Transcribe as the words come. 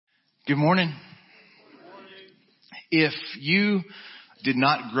Good morning. If you did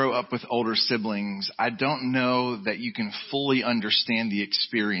not grow up with older siblings, I don't know that you can fully understand the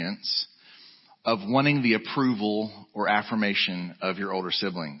experience of wanting the approval or affirmation of your older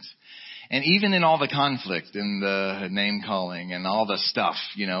siblings. And even in all the conflict and the name calling and all the stuff,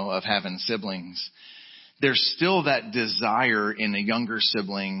 of having siblings, there's still that desire in a younger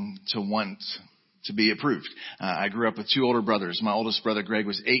sibling to want to be approved. I grew up with two older brothers. My oldest brother, Greg,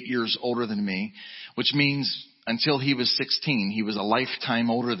 was 8 years older than me, which means until he was 16, he was a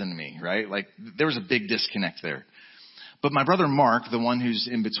lifetime older than me, right? Like, there was a big disconnect there. But my brother Mark, the one who's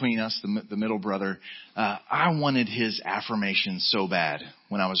in between us, the middle brother, I wanted his affirmation so bad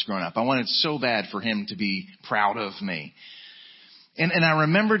when I was growing up. I wanted so bad for him to be proud of me. And I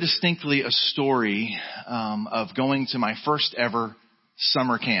remember distinctly a story of going to my first ever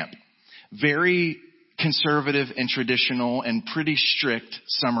summer camp. Very conservative and traditional and pretty strict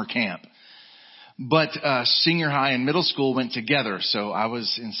summer camp. But senior high and middle school went together. So I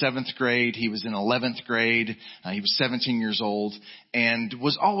was in 7th grade. He was in 11th grade. He was 17 years old and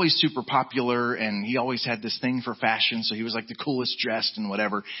was always super popular. And he always had this thing for fashion. So he was like the coolest dressed and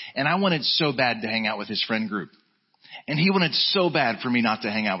whatever. And I wanted so bad to hang out with his friend group. And he wanted so bad for me not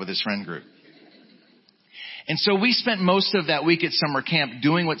to hang out with his friend group. And so we spent most of that week at summer camp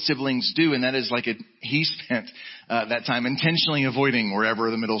doing what siblings do. And that is he spent that time intentionally avoiding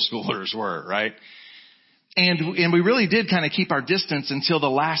wherever the middle schoolers were, right? And we really did kind of keep our distance until the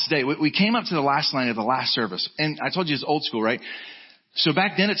last day. We came up to the last line of the last service. And I told you it's old school, right? So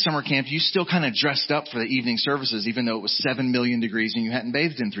back then at summer camp, you still kind of dressed up for the evening services, even though it was 7 million degrees and you hadn't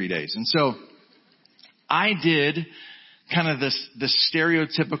bathed in 3 days. And so I did kind of this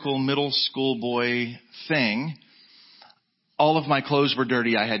stereotypical middle school boy thing. All of my clothes were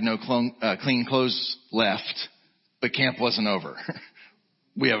dirty. I had no clean clothes left, but camp wasn't over.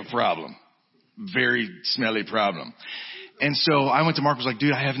 We have a problem. Very smelly problem. And so I went to Mark, was like,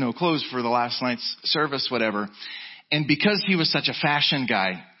 dude, I have no clothes for the last night's service, whatever. And because he was such a fashion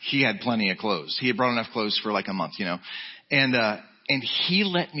guy, he had plenty of clothes. He had brought enough clothes for like a month, and he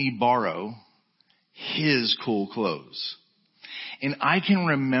let me borrow his cool clothes. And I can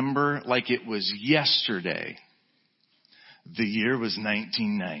remember like it was yesterday. The year was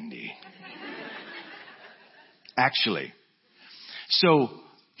 1990. Actually. So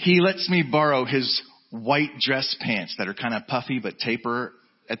he lets me borrow his white dress pants that are kind of puffy but taper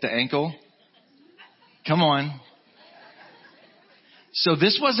at the ankle. Come on. So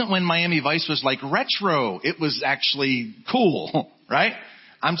this wasn't when Miami Vice was like retro. It was actually cool, right?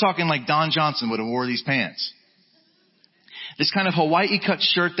 I'm talking like Don Johnson would have wore these pants. This kind of Hawaii cut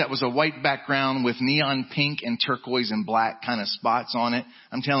shirt that was a white background with neon pink and turquoise and black kind of spots on it.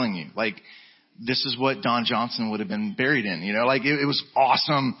 I'm telling you, this is what Don Johnson would have been buried in, it was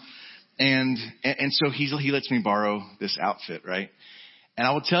awesome. And so he lets me borrow this outfit, right? And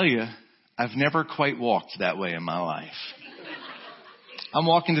I will tell you, I've never quite walked that way in my life. I'm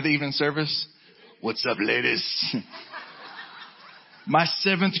walking to the evening service. What's up, ladies? My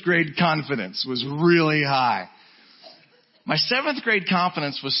 7th grade confidence was really high. My 7th grade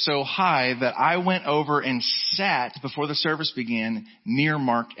confidence was so high that I went over and sat before the service began near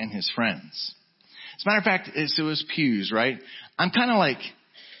Mark and his friends. As a matter of fact, it was pews, right? I'm kind of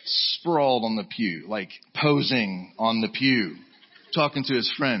sprawled on the pew, posing on the pew, talking to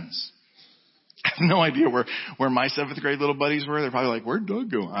his friends. I have no idea where my 7th grade little buddies were. They're probably like, where'd Doug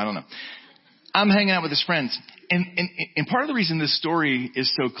go? I don't know. I'm hanging out with his friends. And part of the reason this story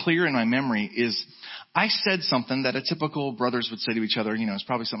is so clear in my memory is I said something that a typical brothers would say to each other. It's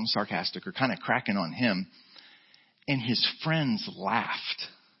probably something sarcastic or kind of cracking on him. And his friends laughed.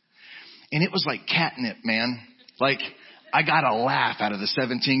 And it was like catnip, man. I got a laugh out of the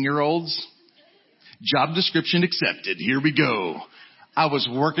 17-year-olds. Job description accepted. Here we go. I was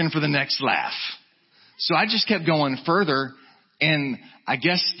working for the next laugh. So I just kept going further. And I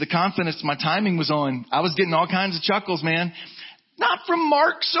guess the confidence my timing was on, I was getting all kinds of chuckles, man. Not from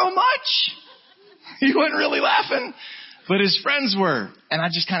Mark so much. He wasn't really laughing, but his friends were. And I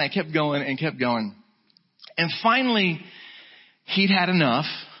just kind of kept going and kept going. And finally, he'd had enough.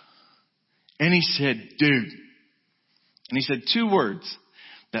 And he said, dude. And he said 2 words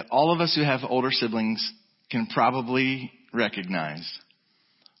that all of us who have older siblings can probably recognize.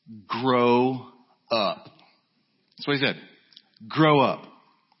 Grow up. That's what he said. Grow up.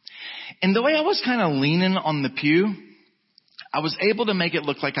 And the way I was kind of leaning on the pew, I was able to make it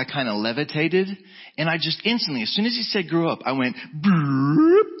look like I kind of levitated. And I just instantly, as soon as he said grow up, I went,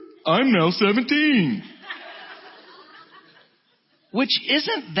 I'm now 17. Which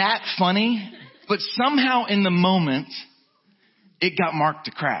isn't that funny, but somehow in the moment, it got Mark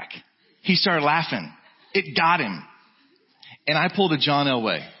to crack. He started laughing. It got him. And I pulled a John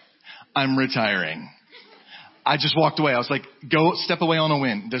Elway. I'm retiring. I just walked away. I was like, go step away on a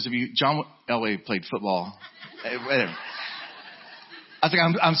win. Those of you, John Elway played football. Whatever. I was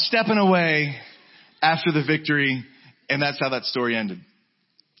like, I'm stepping away after the victory. And that's how that story ended.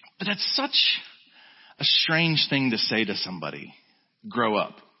 But that's such a strange thing to say to somebody. Grow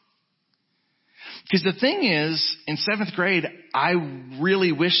up. Because the thing is, in 7th grade, I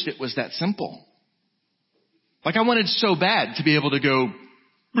really wished it was that simple. Like I wanted so bad to be able to go,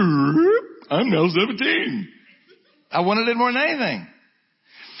 I'm now 17. I wanted it more than anything.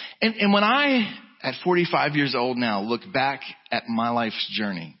 And when I, at 45 years old now, look back at my life's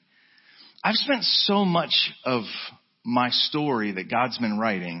journey, I've spent so much of my story that God's been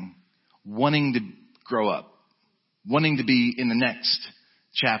writing wanting to grow up, wanting to be in the next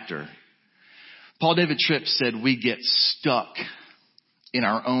chapter. Paul David Tripp said we get stuck in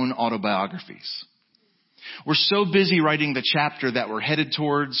our own autobiographies. We're so busy writing the chapter that we're headed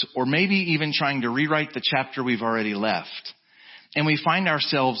towards, or maybe even trying to rewrite the chapter we've already left. And we find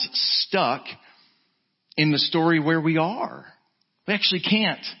ourselves stuck in the story where we are. We actually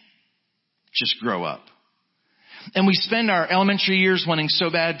can't just grow up. And we spend our elementary years wanting so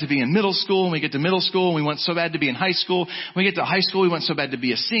bad to be in middle school, and we get to middle school and we want so bad to be in high school. When we get to high school, we want so bad to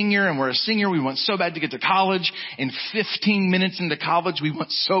be a senior, and we're a senior, we want so bad to get to college. And 15 minutes into college, we want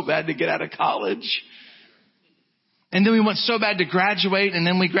so bad to get out of college. And then we want so bad to graduate, and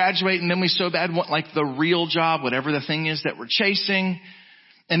then we graduate, and then we so bad want like the real job, whatever the thing is that we're chasing.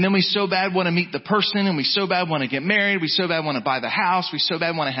 And then we so bad want to meet the person, and we so bad want to get married. We so bad want to buy the house. We so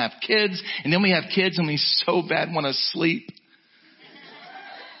bad want to have kids. And then we have kids, and we so bad want to sleep.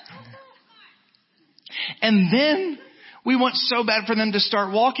 And then we want so bad for them to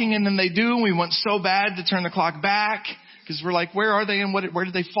start walking, and then they do. And we want so bad to turn the clock back because we're like, where are they and where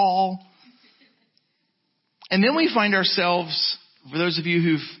did they fall? And then we find ourselves, for those of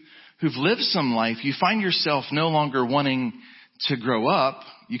you who've lived some life, you find yourself no longer wanting to grow up.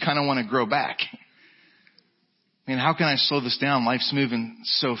 You kind of want to grow back. I mean, how can I slow this down? Life's moving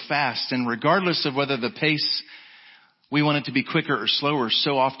so fast. And regardless of whether the pace, we want it to be quicker or slower,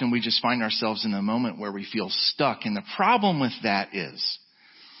 so often we just find ourselves in a moment where we feel stuck. And the problem with that is,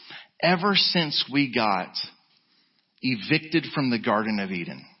 ever since we got evicted from the Garden of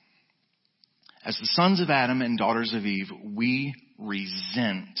Eden, as the sons of Adam and daughters of Eve, we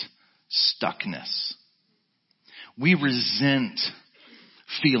resent stuckness. We resent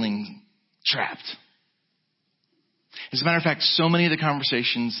feeling trapped. As a matter of fact, so many of the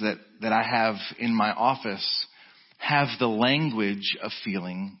conversations that I have in my office have the language of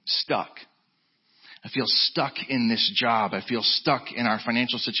feeling stuck. I feel stuck in this job. I feel stuck in our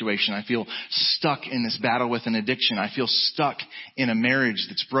financial situation. I feel stuck in this battle with an addiction. I feel stuck in a marriage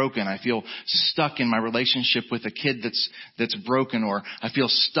that's broken. I feel stuck in my relationship with a kid that's broken, or I feel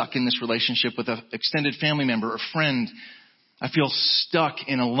stuck in this relationship with an extended family member or friend. I feel stuck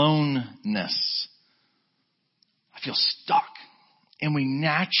in aloneness. I feel stuck. And we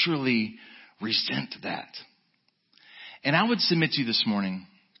naturally resent that. And I would submit to you this morning,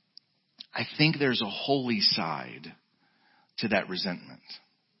 I think there's a holy side to that resentment.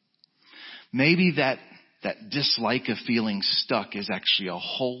 Maybe that dislike of feeling stuck is actually a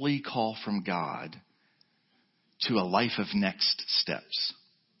holy call from God to a life of next steps.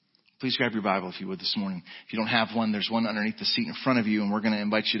 Please grab your Bible if you would this morning. If you don't have one, there's one underneath the seat in front of you, and we're going to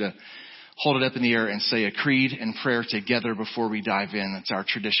invite you to hold it up in the air and say a creed and prayer together before we dive in. It's our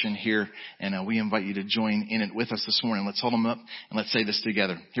tradition here, and we invite you to join in it with us this morning. Let's hold them up and let's say this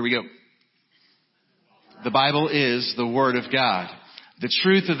together. Here we go. The Bible is the Word of God. The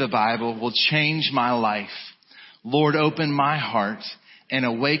truth of the Bible will change my life. Lord, open my heart and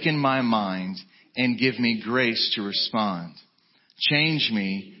awaken my mind and give me grace to respond. Change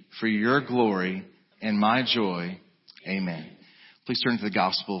me for your glory and my joy. Amen. Please turn to the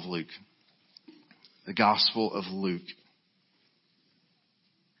Gospel of Luke. The Gospel of Luke.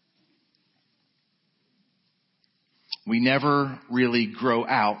 We never really grow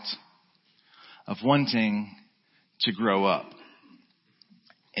out of wanting to grow up.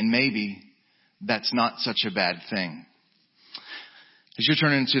 And maybe that's not such a bad thing. As you're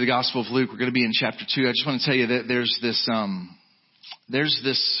turning to the Gospel of Luke, we're going to be in chapter 2. I just want to tell you that there's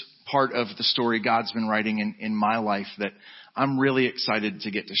this part of the story God's been writing in my life that I'm really excited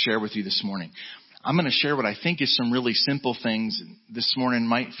to get to share with you this morning. I'm going to share what I think is some really simple things. This morning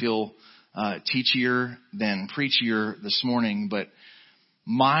might feel teachier than preachier this morning, but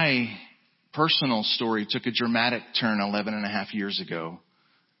my personal story took a dramatic turn 11 and a half years ago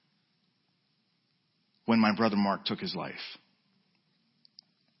when my brother Mark took his life.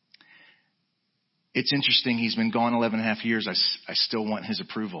 It's interesting. He's been gone 11 and a half years. I still want his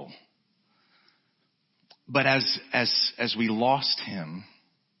approval. But as we lost him,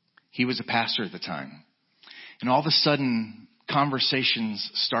 he was a pastor at the time. And all of a sudden, conversations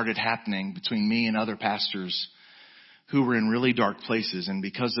started happening between me and other pastors who were in really dark places. And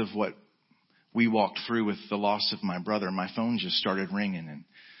because of what we walked through with the loss of my brother, my phone just started ringing. And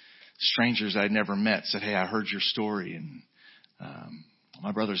strangers I'd never met said, "Hey, I heard your story." And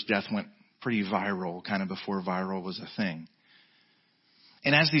my brother's death went pretty viral, kind of before viral was a thing.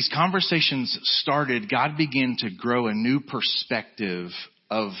 And as these conversations started, God began to grow a new perspective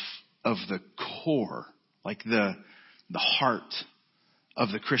of the core, like the heart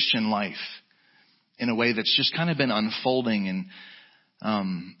of the Christian life, in a way that's just kind of been unfolding. And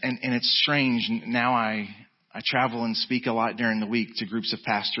it's strange. Now I travel and speak a lot during the week to groups of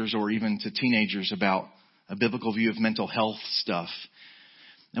pastors or even to teenagers about a biblical view of mental health stuff.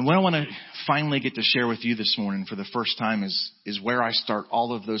 And what I want to finally get to share with you this morning for the first time is where I start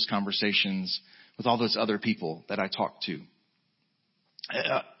all of those conversations with all those other people that I talk to.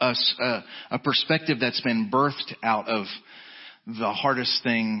 A perspective that's been birthed out of the hardest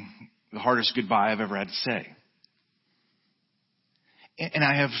goodbye I've ever had to say. And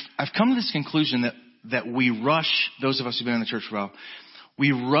I've come to this conclusion that we rush, those of us who've been in the church for a while,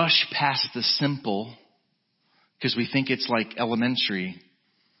 we rush past the simple because we think it's like elementary,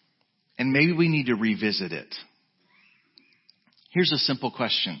 and maybe we need to revisit it. Here's a simple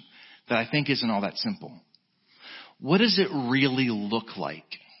question that I think isn't all that simple. What does it really look like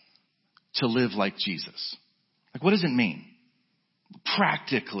to live like Jesus? Like, what does it mean?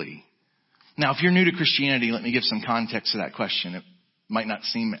 Practically. Now, if you're new to Christianity, let me give some context to that question. It might not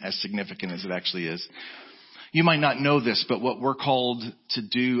seem as significant as it actually is. You might not know this, but what we're called to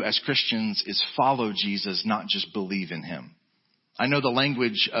do as Christians is follow Jesus, not just believe in him. I know the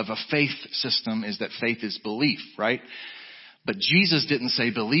language of a faith system is that faith is belief, right? But Jesus didn't say,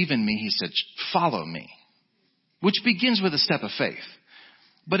 believe in me. He said, follow me, which begins with a step of faith.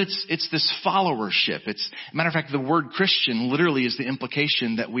 But it's this followership. Matter of fact, the word Christian literally is the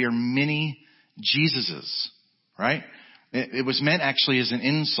implication that we are many Jesuses, right? It was meant actually as an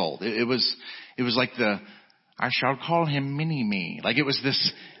insult. It was like I shall call him mini-me. Like it was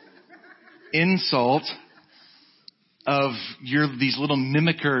this insult of these little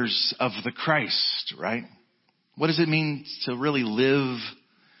mimickers of the Christ, right? What does it mean to really live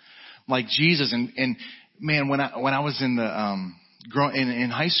like Jesus? And man, when I was in in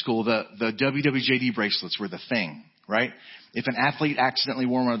high school, the WWJD bracelets were the thing, right? If an athlete accidentally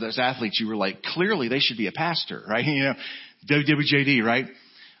wore one of those athletes, you were like, clearly they should be a pastor, right? You know, WWJD, right?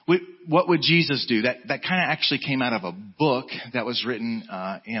 What would Jesus do? That kind of actually came out of a book that was written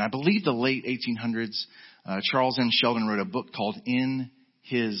in, I believe, the late 1800s. Charles M. Sheldon wrote a book called In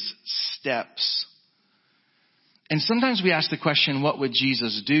His Steps. And sometimes we ask the question, what would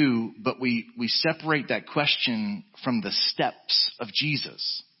Jesus do? But we separate that question from the steps of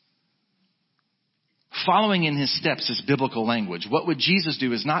Jesus. Following in his steps is biblical language. What would Jesus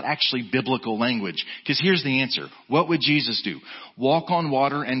do is not actually biblical language. Because here's the answer. What would Jesus do? Walk on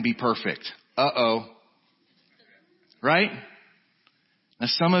water and be perfect. Uh-oh. Right? Now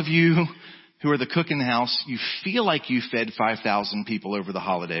some of you who are the cook in the house, you feel like you fed 5,000 people over the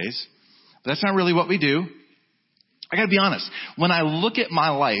holidays. But that's not really what we do. I gotta be honest. When I look at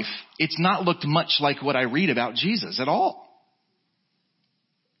my life, it's not looked much like what I read about Jesus at all.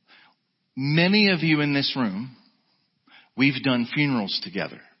 Many of you in this room, we've done funerals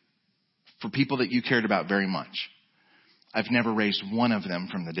together for people that you cared about very much. I've never raised one of them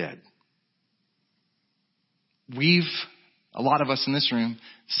from the dead. A lot of us in this room,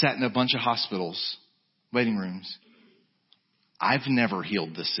 sat in a bunch of hospitals, waiting rooms. I've never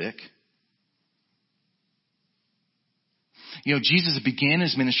healed the sick. You know, Jesus began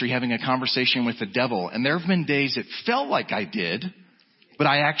his ministry having a conversation with the devil, and there have been days it felt like I did, but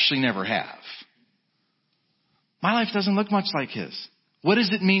I actually never have. My life doesn't look much like his. What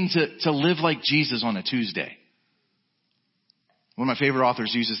does it mean to live like Jesus on a Tuesday? One of my favorite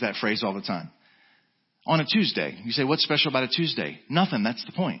authors uses that phrase all the time. On a Tuesday. You say, what's special about a Tuesday? Nothing. That's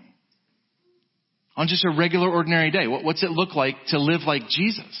the point. On just a regular, ordinary day. What's it look like to live like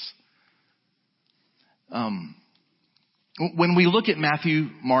Jesus? When we look at Matthew,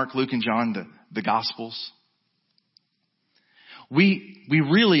 Mark, Luke, and John, the Gospels, we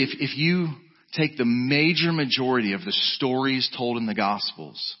really, if you take the major majority of the stories told in the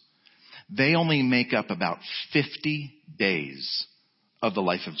Gospels, they only make up about 50 days of the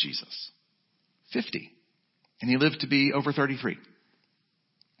life of Jesus. 50. And he lived to be over 33.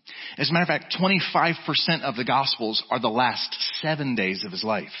 As a matter of fact, 25% of the Gospels are the last 7 days of his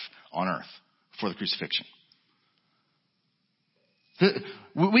life on earth. for the crucifixion.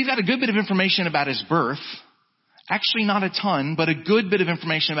 We've got a good bit of information about his birth. Actually, not a ton, but a good bit of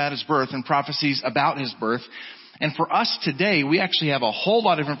information about his birth and prophecies about his birth. And for us today, we actually have a whole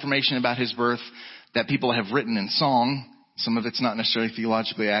lot of information about his birth that people have written in song. Some of it's not necessarily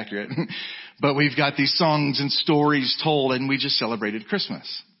theologically accurate, but we've got these songs and stories told, and we just celebrated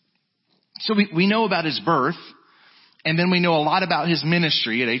Christmas. So we know about his birth, and then we know a lot about his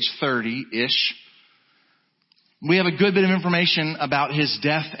ministry at age 30-ish. We have a good bit of information about his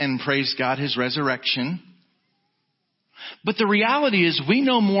death and, praise God, his resurrection. But the reality is we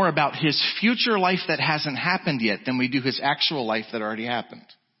know more about his future life that hasn't happened yet than we do his actual life that already happened.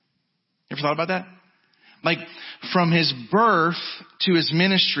 You ever thought about that? Like, from his birth to his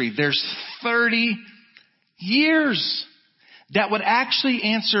ministry, there's 30 years that would actually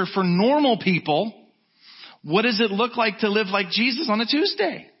answer for normal people, what does it look like to live like Jesus on a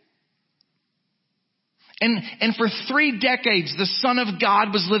Tuesday? And for 3 decades, the Son of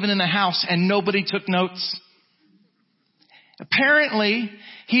God was living in a house and nobody took notes. Apparently,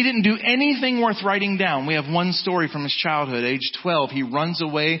 he didn't do anything worth writing down. We have one story from his childhood. Age 12, he runs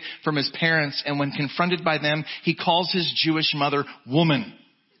away from his parents, and when confronted by them, he calls his Jewish mother woman.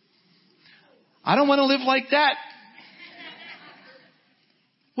 I don't want to live like that.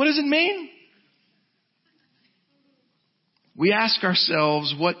 What does it mean? We ask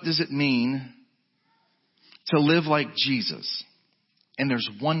ourselves, what does it mean to live like Jesus? And there's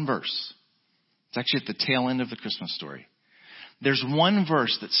one verse. It's actually at the tail end of the Christmas story. There's one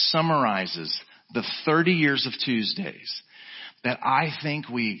verse that summarizes the 30 years of Tuesdays that I think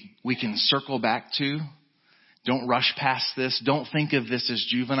we can circle back to. Don't rush past this. Don't think of this as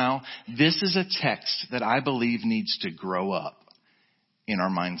juvenile. This is a text that I believe needs to grow up in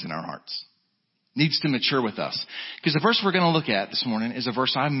our minds and our hearts. Needs to mature with us. Because the verse we're going to look at this morning is a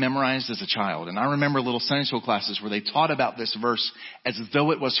verse I memorized as a child. And I remember little Sunday school classes where they taught about this verse as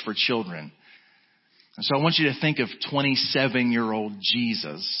though it was for children. And so I want you to think of 27-year-old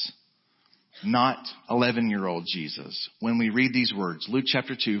Jesus, not 11-year-old Jesus. When we read these words, Luke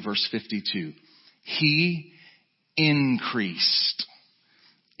chapter 2, verse 52, he increased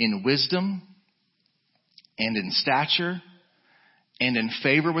in wisdom and in stature and in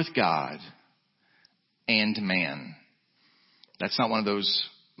favor with God and man. That's not one of those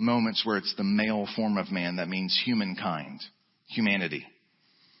moments where it's the male form of man. That means humankind, humanity.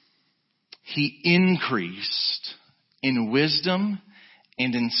 He increased in wisdom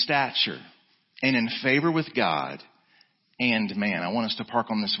and in stature and in favor with God and man. I want us to park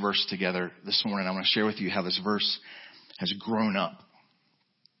on this verse together this morning. I want to share with you how this verse has grown up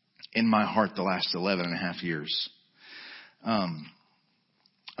in my heart the last 11 and a half years.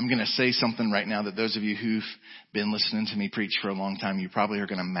 I'm going to say something right now that those of you who've been listening to me preach for a long time, you probably are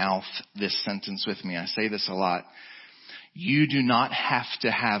going to mouth this sentence with me. I say this a lot. You do not have to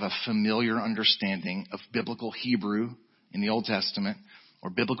have a familiar understanding of biblical Hebrew in the Old Testament or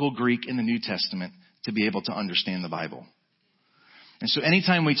biblical Greek in the New Testament to be able to understand the Bible. And so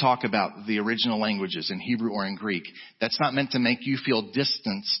anytime we talk about the original languages in Hebrew or in Greek, that's not meant to make you feel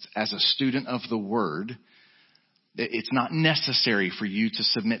distanced as a student of the Word. It's not necessary for you to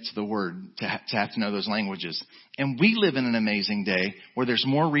submit to the Word to have to know those languages. And we live in an amazing day where there's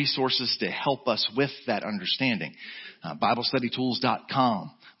more resources to help us with that understanding.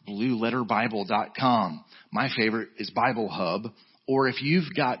 BibleStudyTools.com, BlueLetterBible.com. My favorite is Bible Hub. Or if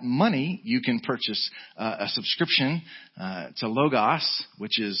you've got money, you can purchase a subscription to Logos,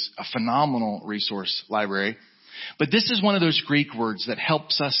 which is a phenomenal resource library. But this is one of those Greek words that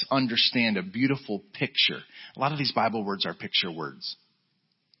helps us understand a beautiful picture. A lot of these Bible words are picture words.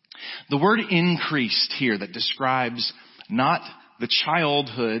 The word increased here that describes not the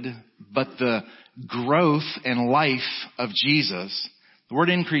childhood, but the growth and life of Jesus. The word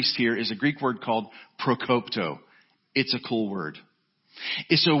increased here is a Greek word called prokopto. It's a cool word.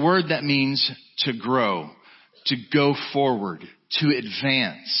 It's a word that means to grow, to go forward, to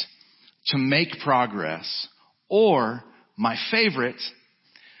advance, to make progress, or, my favorite,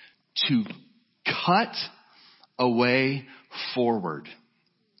 to cut a way forward.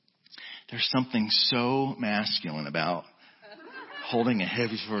 There's something so masculine about holding a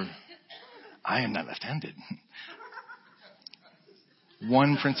heavy sword. I am not left-handed.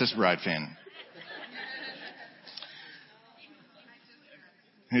 One Princess Bride fan.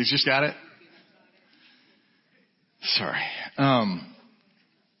 Who's just got it? Sorry.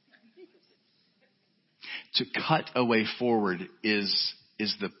 To cut a way forward is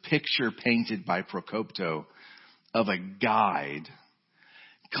the picture painted by Prokopto of a guide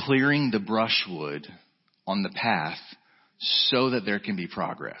clearing the brushwood on the path so that there can be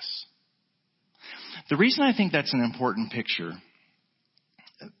progress. The reason I think that's an important picture,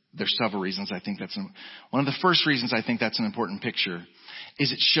 there's several reasons I think one of the first reasons I think that's an important picture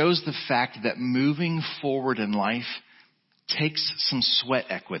is it shows the fact that moving forward in life takes some sweat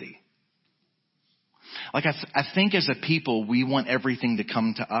equity. Like I think as a people, we want everything to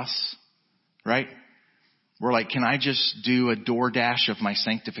come to us, right? We're like, can I just do a DoorDash of my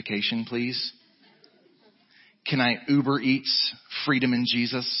sanctification, please? Can I Uber Eats freedom in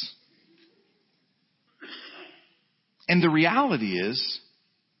Jesus? And the reality is,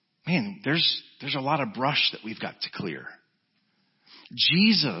 man, there's a lot of brush that we've got to clear.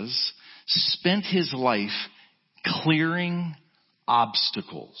 Jesus spent his life clearing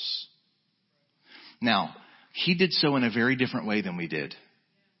obstacles. Now, he did so in a very different way than we did.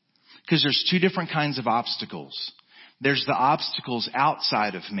 Because there's two different kinds of obstacles. There's the obstacles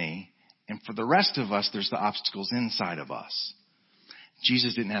outside of me, and for the rest of us, there's the obstacles inside of us.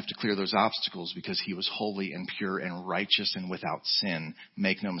 Jesus didn't have to clear those obstacles because he was holy and pure and righteous and without sin.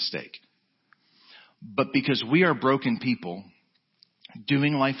 Make no mistake. But because we are broken people,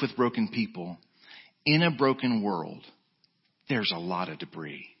 doing life with broken people, in a broken world, there's a lot of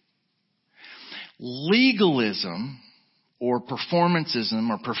debris. Legalism or performancism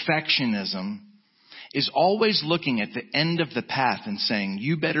or perfectionism is always looking at the end of the path and saying,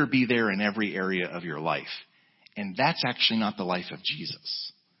 you better be there in every area of your life. And that's actually not the life of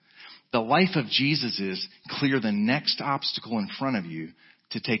Jesus. The life of Jesus is clear the next obstacle in front of you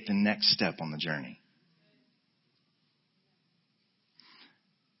to take the next step on the journey.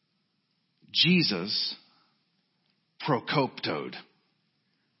 Jesus prokoptoed.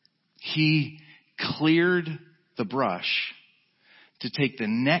 He cleared the brush to take the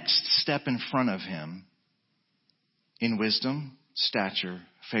next step in front of him in wisdom, stature,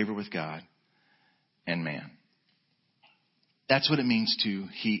 favor with God and man. That's what it means to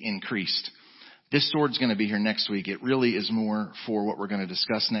he increased. This sword's going to be here next week. It really is more for what we're going to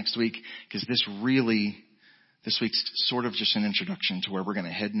discuss next week, because this week's sort of just an introduction to where we're going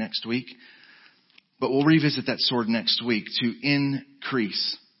to head next week. But we'll revisit that sword next week, to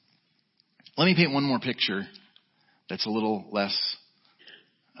increase. Let me paint one more picture that's a little less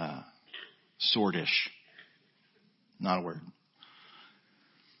swordish. Not a word.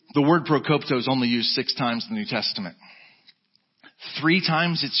 The word prokopto is only used 6 times in the New Testament. 3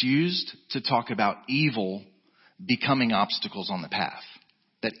 times it's used to talk about evil becoming obstacles on the path.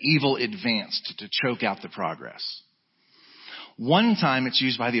 That evil advanced to choke out the progress. 1 time it's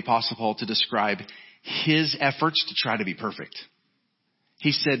used by the Apostle Paul to describe his efforts to try to be perfect.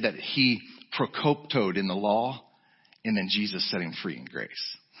 He said that he prokoptoed in the law, and then Jesus set him free in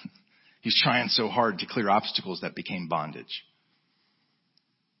grace. He's trying so hard to clear obstacles that became bondage.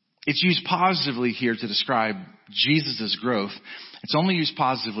 It's used positively here to describe Jesus' growth. It's only used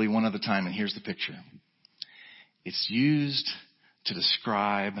positively one other time, and here's the picture. It's used to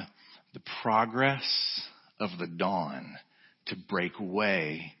describe the progress of the dawn to break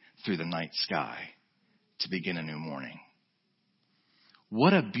way through the night sky to begin a new morning.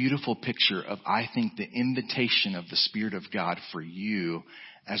 What a beautiful picture of, I think, the invitation of the Spirit of God for you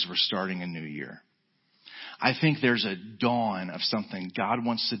as we're starting a new year. I think there's a dawn of something God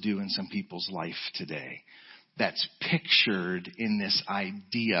wants to do in some people's life today that's pictured in this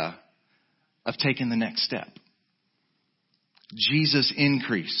idea of taking the next step. Jesus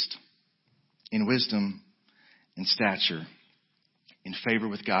increased in wisdom, in stature, in favor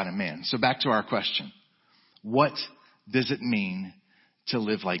with God and man. So back to our question. What does it mean to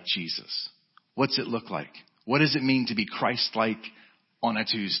live like Jesus? What's it look like? What does it mean to be Christ-like on a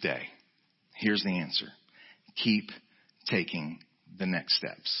Tuesday? Here's the answer. Keep taking the next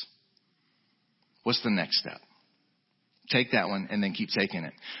steps. What's the next step? Take that one and then keep taking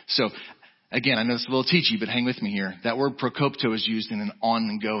it. So again, I know it's a little teachy, but hang with me here. That word prokopto is used in an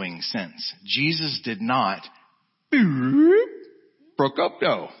ongoing sense. Jesus did not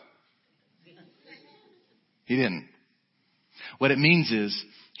prokopto. He didn't. What it means is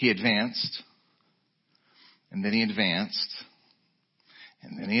he advanced, and then he advanced,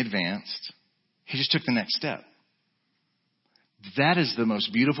 and then he advanced. He just took the next step. That is the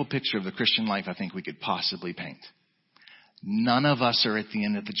most beautiful picture of the Christian life I think we could possibly paint. None of us are at the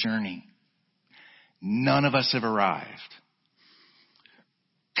end of the journey. None of us have arrived.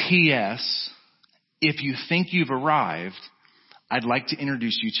 P.S. If you think you've arrived, I'd like to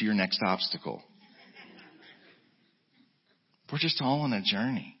introduce you to your next obstacle. We're just all on a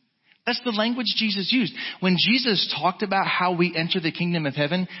journey. That's the language Jesus used. When Jesus talked about how we enter the kingdom of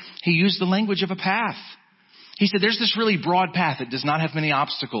heaven, he used the language of a path. He said there's this really broad path. It does not have many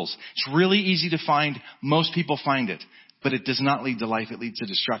obstacles. It's really easy to find. Most people find it. But it does not lead to life. It leads to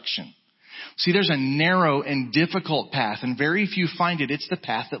destruction. See, there's a narrow and difficult path, and very few find it. It's the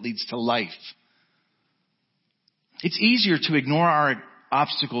path that leads to life. It's easier to ignore our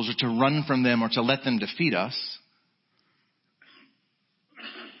obstacles or to run from them or to let them defeat us.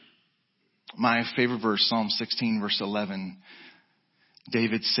 My favorite verse, Psalm 16, verse 11,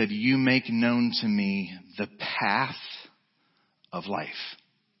 David said, "You make known to me the path of life."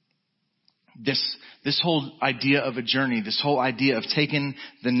 This whole idea of a journey, this whole idea of taking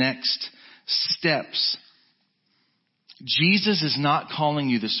the next steps. Jesus is not calling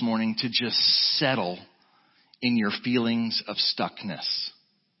you this morning to just settle in your feelings of stuckness.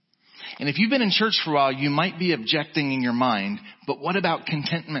 And if you've been in church for a while, you might be objecting in your mind, but what about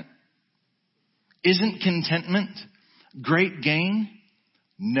contentment? Isn't contentment great gain?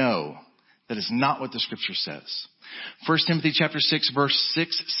 No, that is not what the scripture says. 1 Timothy chapter 6 verse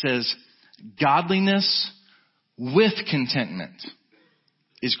 6 says, "Godliness with contentment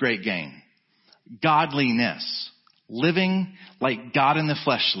is great gain." Godliness. Living like God in the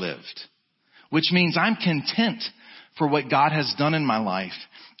flesh lived. Which means I'm content for what God has done in my life,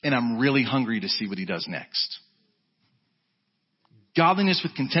 and I'm really hungry to see what He does next. Godliness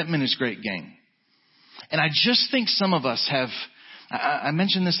with contentment is great gain. And I just think some of us have, I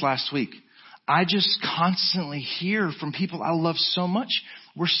mentioned this last week, I just constantly hear from people I love so much,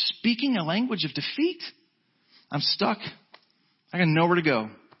 we're speaking a language of defeat. I'm stuck. I got nowhere to go.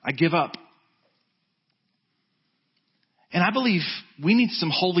 I give up. And I believe we need some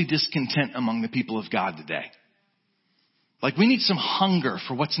holy discontent among the people of God today. Like we need some hunger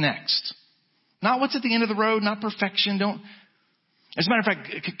for what's next. Not what's at the end of the road, not perfection. As a matter of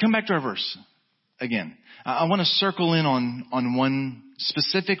fact, come back to our verse again. I want to circle in on one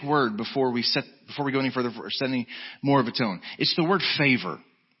specific word before we go any further or set any more of a tone. It's the word favor.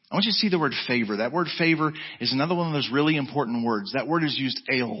 I want you to see the word favor. That word favor is another one of those really important words. That word is used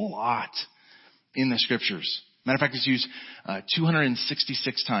a lot in the scriptures. Matter of fact, it's used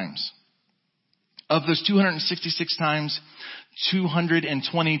 266 times. Of those 266 times,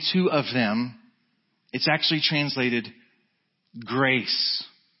 222 of them, it's actually translated grace.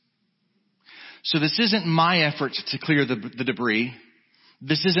 So this isn't my effort to clear the debris.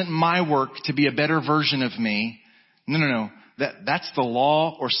 This isn't my work to be a better version of me. No. That's the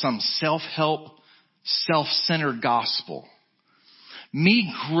law or some self-help, self-centered gospel.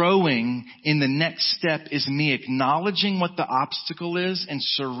 Me growing in the next step is me acknowledging what the obstacle is and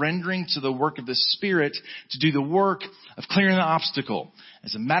surrendering to the work of the Spirit to do the work of clearing the obstacle.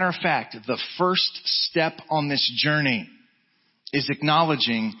 As a matter of fact, the first step on this journey is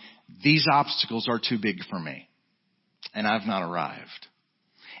acknowledging these obstacles are too big for me and I've not arrived.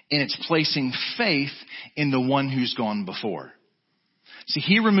 And it's placing faith in the one who's gone before. See,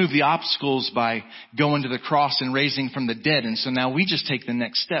 He removed the obstacles by going to the cross and raising from the dead. And so now we just take the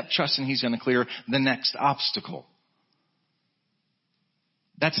next step, trusting He's going to clear the next obstacle.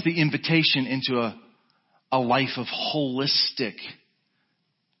 That's the invitation into a life of holistic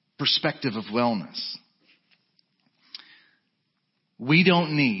perspective of wellness. We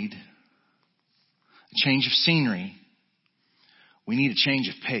don't need a change of scenery. We need a change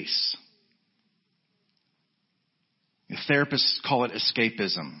of pace. The therapists call it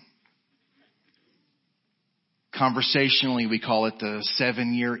escapism. Conversationally, we call it the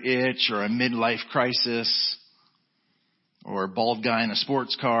 7-year itch or a midlife crisis or a bald guy in a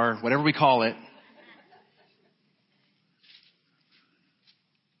sports car, whatever we call it.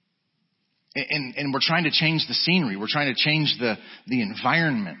 And we're trying to change the scenery. We're trying to change the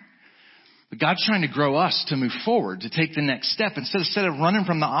environment. But God's trying to grow us to move forward, to take the next step. Instead of running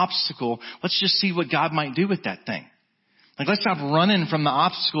from the obstacle, let's just see what God might do with that thing. Like, let's stop running from the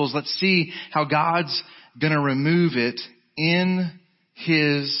obstacles. Let's see how God's going to remove it in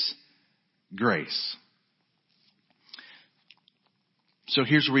His grace. So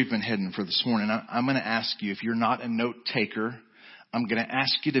here's where we've been heading for this morning. I'm going to ask you, if you're not a note taker, I'm going to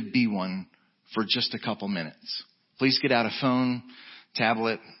ask you to be one for just a couple minutes. Please get out a phone,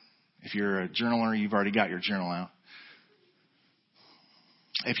 tablet. If you're a journaler, you've already got your journal out.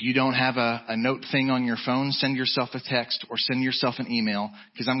 If you don't have a note thing on your phone, send yourself a text or send yourself an email,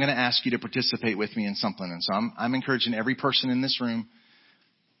 because I'm going to ask you to participate with me in something. And so I'm encouraging every person in this room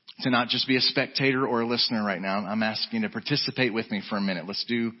to not just be a spectator or a listener right now. I'm asking you to participate with me for a minute. Let's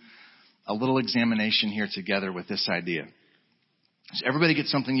do a little examination here together with this idea. So everybody get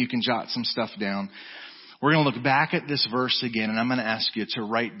something, you can jot some stuff down. We're going to look back at this verse again, and I'm going to ask you to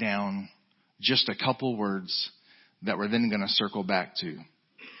write down just a couple words that we're then going to circle back to.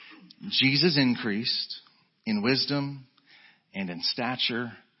 Jesus increased in wisdom and in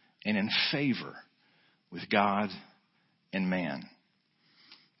stature and in favor with God and man.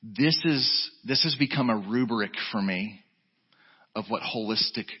 This has become a rubric for me of what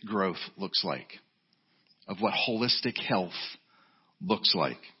holistic growth looks like, of what holistic health looks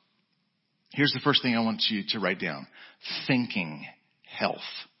like. Here's the first thing I want you to write down. Thinking health.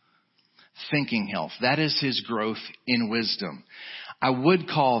 Thinking health. That is his growth in wisdom. I would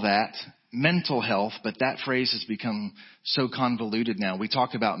call that mental health, but that phrase has become so convoluted now. We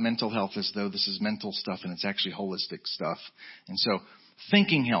talk about mental health as though this is mental stuff and it's actually holistic stuff. And so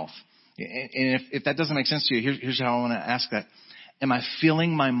thinking health. And if that doesn't make sense to you, here's how I want to ask that. Am I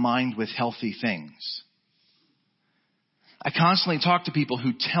filling my mind with healthy things? I constantly talk to people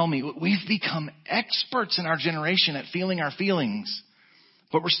who tell me we've become experts in our generation at feeling our feelings,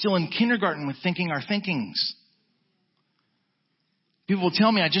 but we're still in kindergarten with thinking our thinkings. People will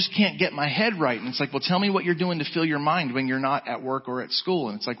tell me I just can't get my head right. And it's like, well, tell me what you're doing to fill your mind when you're not at work or at school.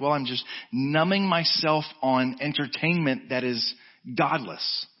 And it's like, well, I'm just numbing myself on entertainment that is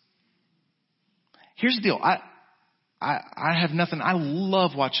godless. Here's the deal. I have nothing. I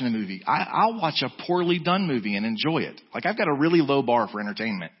love watching a movie. I'll watch a poorly done movie and enjoy it. Like, I've got a really low bar for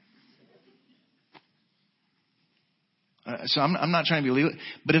entertainment. So I'm not trying to be illegal.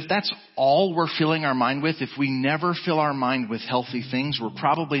 But if that's all we're filling our mind with, if we never fill our mind with healthy things, we're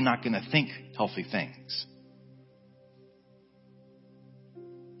probably not going to think healthy things.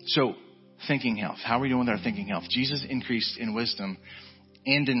 So, thinking health. How are we doing with our thinking health? Jesus increased in wisdom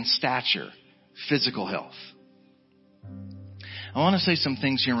and in stature, physical health. I want to say some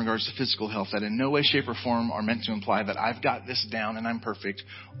things here in regards to physical health that in no way, shape, or form are meant to imply that I've got this down and I'm perfect,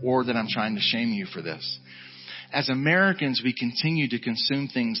 or that I'm trying to shame you for this. As Americans, we continue to consume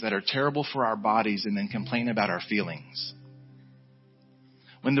things that are terrible for our bodies and then complain about our feelings.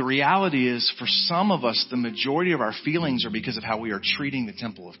 When the reality is, for some of us, the majority of our feelings are because of how we are treating the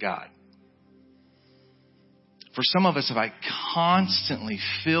temple of God. For some of us, if I constantly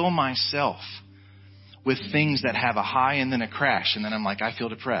fill myself with things that have a high and then a crash, and then I'm like, I feel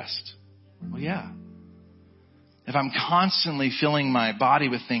depressed. Well, yeah. If I'm constantly filling my body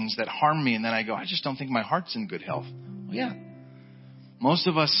with things that harm me, and then I go, I just don't think my heart's in good health. Well, yeah. Most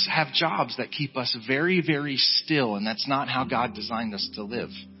of us have jobs that keep us very, very still, and that's not how God designed us to live.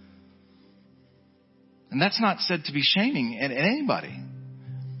 And that's not said to be shaming at anybody.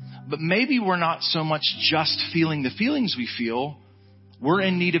 But maybe we're not so much just feeling the feelings we feel. We're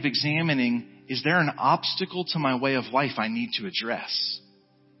in need of examining, is there an obstacle to my way of life I need to address?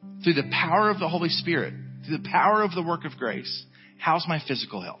 Through the power of the Holy Spirit, through the power of the work of grace, how's my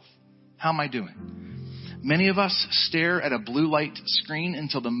physical health? How am I doing? Many of us stare at a blue light screen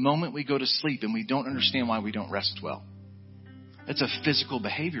until the moment we go to sleep, and we don't understand why we don't rest well. It's a physical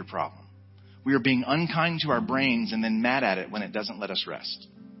behavior problem. We are being unkind to our brains and then mad at it when it doesn't let us rest.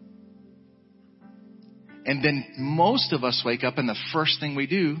 And then most of us wake up and the first thing we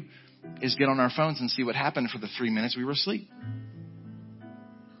do is get on our phones and see what happened for the 3 minutes we were asleep.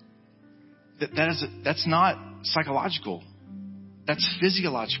 That's not psychological. That's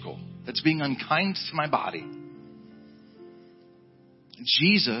physiological. That's being unkind to my body.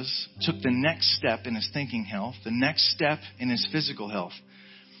 Jesus took the next step in his thinking health, the next step in his physical health.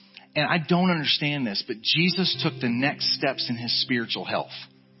 And I don't understand this, but Jesus took the next steps in his spiritual health.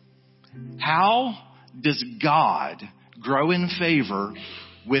 How does God grow in favor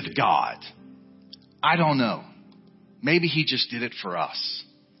with God? I don't know. Maybe he just did it for us.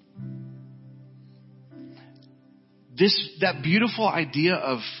 That beautiful idea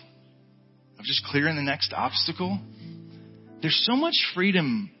of just clearing the next obstacle. There's so much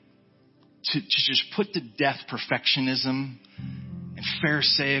freedom to just put to death perfectionism and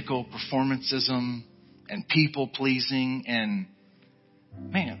pharisaical performanceism and people pleasing. And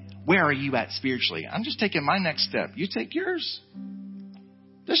man, where are you at spiritually? I'm just taking my next step. You take yours.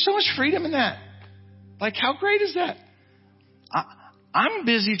 There's so much freedom in that. Like, how great is that? I'm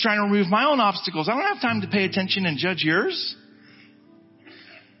busy trying to remove my own obstacles. I don't have time to pay attention and judge yours.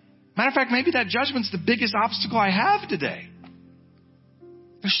 Matter of fact, maybe that judgment's the biggest obstacle I have today.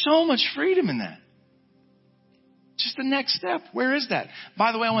 There's so much freedom in that. Just the next step. Where is that?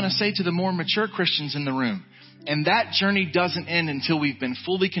 By the way, I want to say to the more mature Christians in the room, and that journey doesn't end until we've been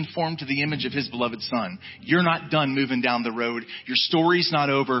fully conformed to the image of his beloved Son. You're not done moving down the road. Your story's not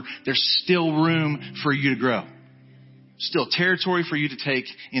over. There's still room for you to grow. Still territory for you to take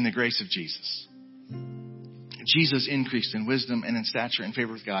in the grace of Jesus. Jesus increased in wisdom and in stature and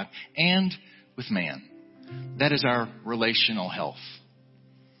favor with God and with man. That is our relational health.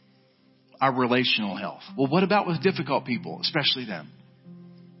 Our relational health. Well, what about with difficult people, especially them?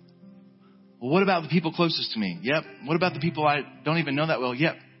 Well, what about the people closest to me? Yep. What about the people I don't even know that well?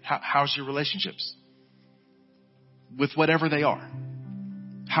 Yep. How's your relationships? With whatever they are.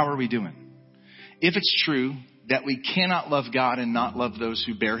 How are we doing? If it's true that we cannot love God and not love those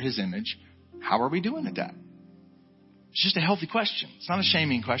who bear his image, how are we doing at that? It's just a healthy question. It's not a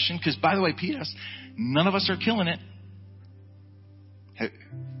shaming question because, by the way, P.S., none of us are killing it.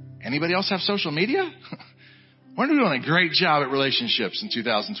 Anybody else have social media? We're doing a great job at relationships in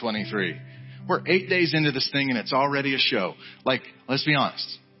 2023. We're 8 days into this thing and it's already a show. Like, let's be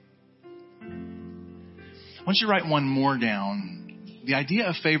honest. Once you write one more down, the idea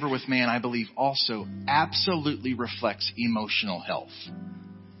of favor with man, I believe, also absolutely reflects emotional health,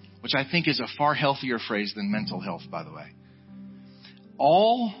 which I think is a far healthier phrase than mental health, by the way.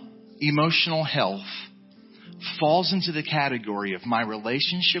 All emotional health falls into the category of my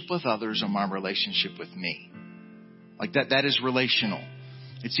relationship with others or my relationship with me. Like that is relational.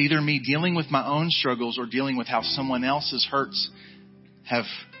 It's either me dealing with my own struggles or dealing with how someone else's hurts have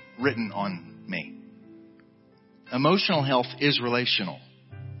written on me. Emotional health is relational.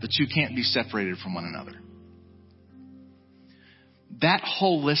 The two can't be separated from one another. That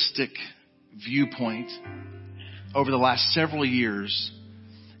holistic viewpoint over the last several years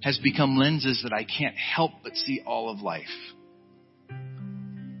has become lenses that I can't help but see all of life.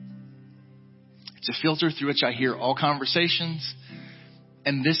 It's a filter through which I hear all conversations.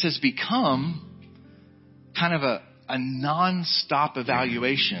 And this has become kind of a non-stop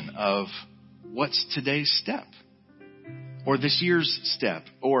evaluation of what's today's step, or this year's step,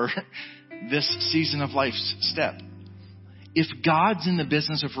 or this season of life's step. If God's in the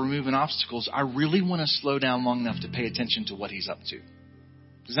business of removing obstacles, I really want to slow down long enough to pay attention to what he's up to.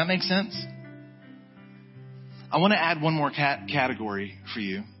 Does that make sense? I want to add one more category for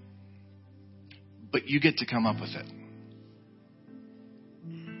you, but you get to come up with it.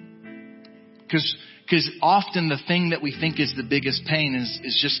 Because often the thing that we think is the biggest pain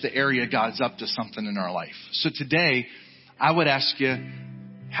is just the area God's up to something in our life. So today, I would ask you,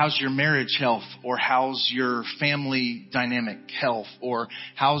 how's your marriage health? Or how's your family dynamic health? Or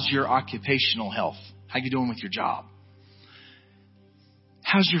how's your occupational health? How you doing with your job?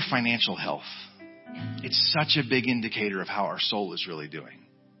 How's your financial health? It's such a big indicator of how our soul is really doing.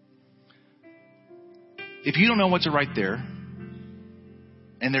 If you don't know what to write there,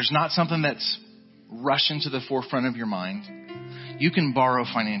 and there's not something that's rushing to the forefront of your mind, you can borrow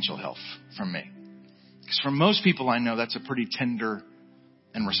financial health from me. Because for most people I know, that's a pretty tender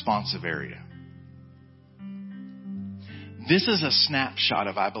and responsive area. This is a snapshot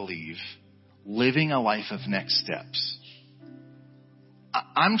of, I believe, living a life of next steps.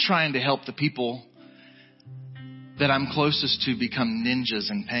 I'm trying to help the people that I'm closest to become ninjas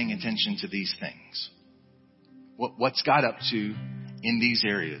in paying attention to these things. What's God up to in these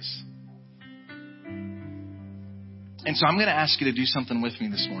areas? And so I'm going to ask you to do something with me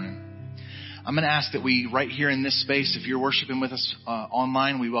this morning. I'm going to ask that we, right here in this space, if you're worshiping with us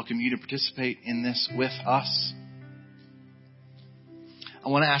online, we welcome you to participate in this with us. I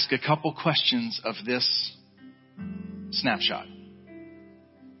want to ask a couple questions of this snapshot.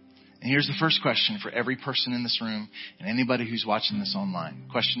 And here's the first question for every person in this room and anybody who's watching this online.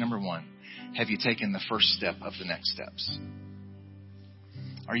 Question number 1. Have you taken the first step of the next steps?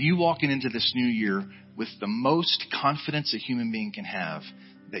 Are you walking into this new year with the most confidence a human being can have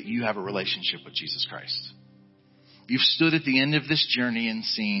that you have a relationship with Jesus Christ? You've stood at the end of this journey and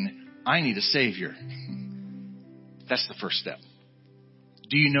seen, I need a Savior. That's the first step.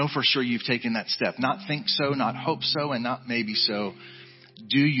 Do you know for sure you've taken that step? Not think so, not hope so, and not maybe so.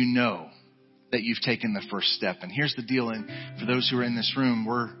 Do you know that you've taken the first step? And here's the deal. And for those who are in this room,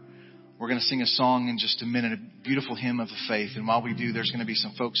 we're going to sing a song in just a minute, a beautiful hymn of the faith. And while we do, there's going to be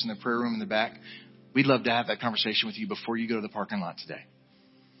some folks in the prayer room in the back. We'd love to have that conversation with you before you go to the parking lot today.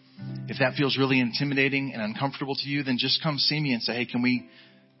 If that feels really intimidating and uncomfortable to you, then just come see me and say, hey, can we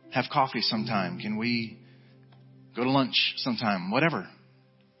have coffee sometime? Can we go to lunch sometime? Whatever.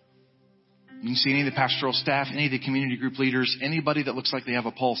 You can see any of the pastoral staff, any of the community group leaders, anybody that looks like they have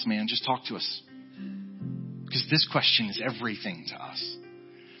a pulse, man, just talk to us. Because this question is everything to us.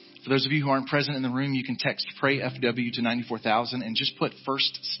 For those of you who aren't present in the room, you can text PRAYFW to 94,000 and just put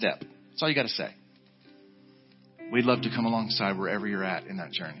first step. That's all you got to say. We'd love to come alongside wherever you're at in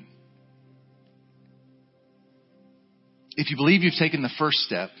that journey. If you believe you've taken the first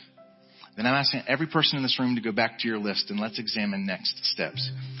step, then I'm asking every person in this room to go back to your list and let's examine next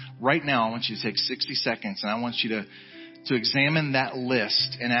steps. Right now, I want you to take 60 seconds and I want you to examine that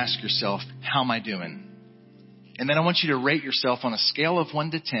list and ask yourself, how am I doing? And then I want you to rate yourself on a scale of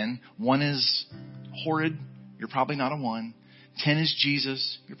 1 to 10. 1 is horrid. You're probably not a 1. 10 is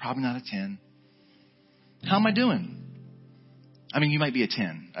Jesus. You're probably not a 10. How am I doing? I mean, you might be a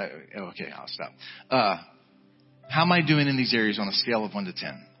 10. Okay, I'll stop. How am I doing in these areas on a scale of 1 to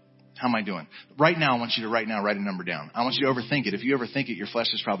 10? How am I doing? Right now, I want you to write a number down. I want you to overthink it. If you overthink it, your flesh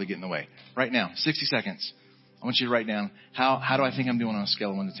is probably getting in the way. Right now, 60 seconds. I want you to write down, how do I think I'm doing on a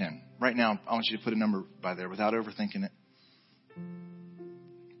scale of 1 to 10? Right now, I want you to put a number by there without overthinking it.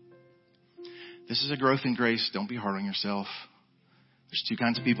 This is a growth in grace. Don't be hard on yourself. There's two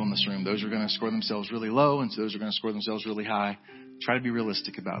kinds of people in this room. Those who are going to score themselves really low and those who are going to score themselves really high. Try to be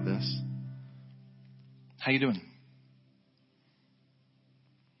realistic about this. How you doing?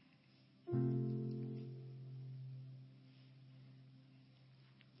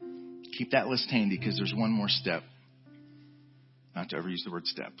 Keep that list handy because there's one more step. Not to overuse the word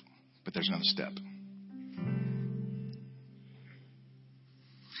step, but there's another step.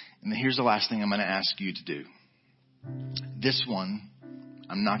 And here's the last thing I'm going to ask you to do. This one,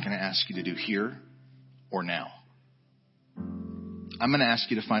 I'm not going to ask you to do here or now. I'm going to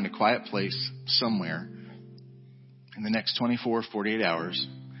ask you to find a quiet place somewhere in the next 24, 48 hours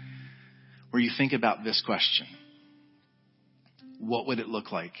where you think about this question. What would it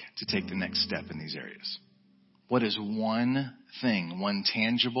look like to take the next step in these areas? What is one thing, one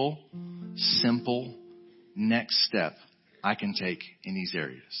tangible, simple next step I can take in these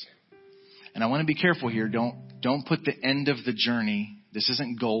areas? And I want to be careful here. Don't put the end of the journey. This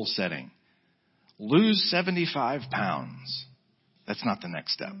isn't goal setting. Lose 75 pounds. That's not the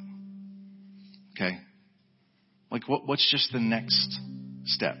next step. Okay? Like what's just the next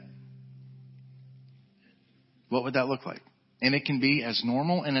step? What would that look like? And it can be as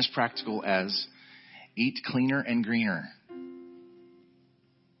normal and as practical as eat cleaner and greener.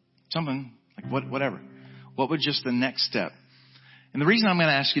 Something like whatever. What would just the next step? And the reason I'm going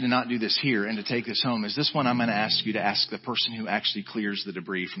to ask you to not do this here and to take this home is this one I'm going to ask you to ask the person who actually clears the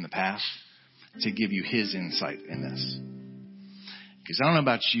debris from the past to give you his insight in this. Because I don't know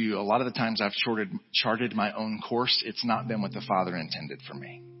about you, a lot of the times I've charted my own course, it's not been what the Father intended for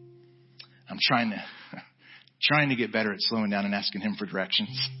me. I'm trying to get better at slowing down and asking him for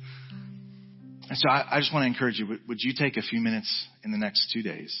directions. And so I just want to encourage you, would you take a few minutes in the next 2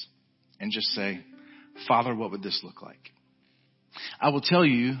 days and just say, Father, what would this look like? I will tell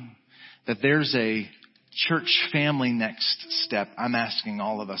you that there's a church family next step I'm asking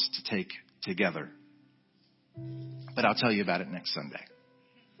all of us to take together. But I'll tell you about it next Sunday.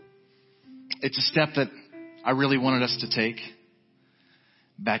 It's a step that I really wanted us to take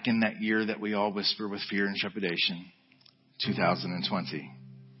back in that year that we all whisper with fear and trepidation, 2020.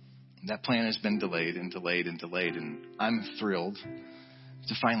 That plan has been delayed and delayed and delayed, and I'm thrilled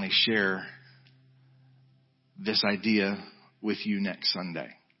to finally share this idea with you next Sunday.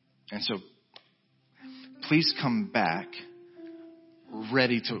 And so please come back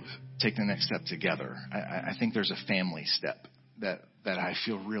ready to take the next step together. I think there's a family step that I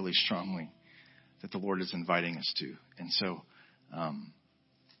feel really strongly that the Lord is inviting us to. And so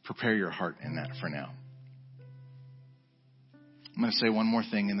prepare your heart in that for now. I'm going to say one more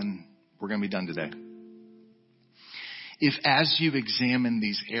thing and then we're going to be done today. If as you examine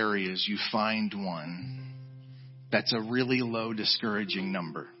these areas, you find one that's a really low discouraging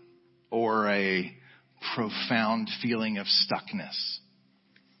number or a profound feeling of stuckness,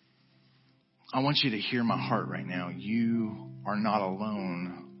 I want you to hear my heart right now. You are not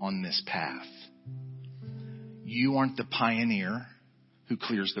alone on this path. You aren't the pioneer who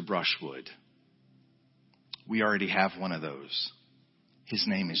clears the brushwood. We already have one of those. His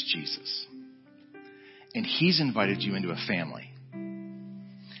name is Jesus. And he's invited you into a family.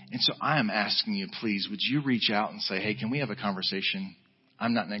 And so I am asking you, please, would you reach out and say, hey, can we have a conversation?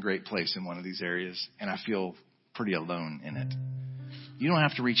 I'm not in a great place in one of these areas, and I feel pretty alone in it. You don't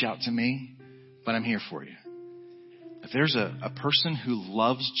have to reach out to me, but I'm here for you. If there's a person who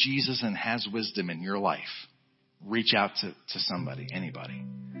loves Jesus and has wisdom in your life, reach out to somebody, anybody.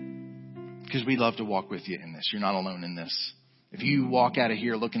 Because we'd love to walk with you in this. You're not alone in this. If you walk out of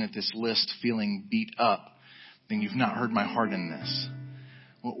here looking at this list feeling beat up, then you've not heard my heart in this.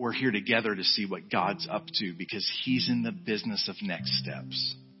 We're here together to see what God's up to because he's in the business of next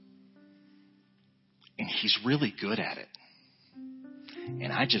steps. And he's really good at it.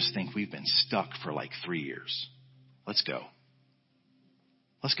 And I just think we've been stuck for like 3 years. Let's go.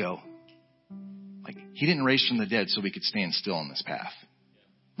 Let's go. Like, he didn't raise from the dead so we could stand still on this path.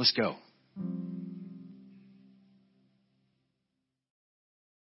 Let's go.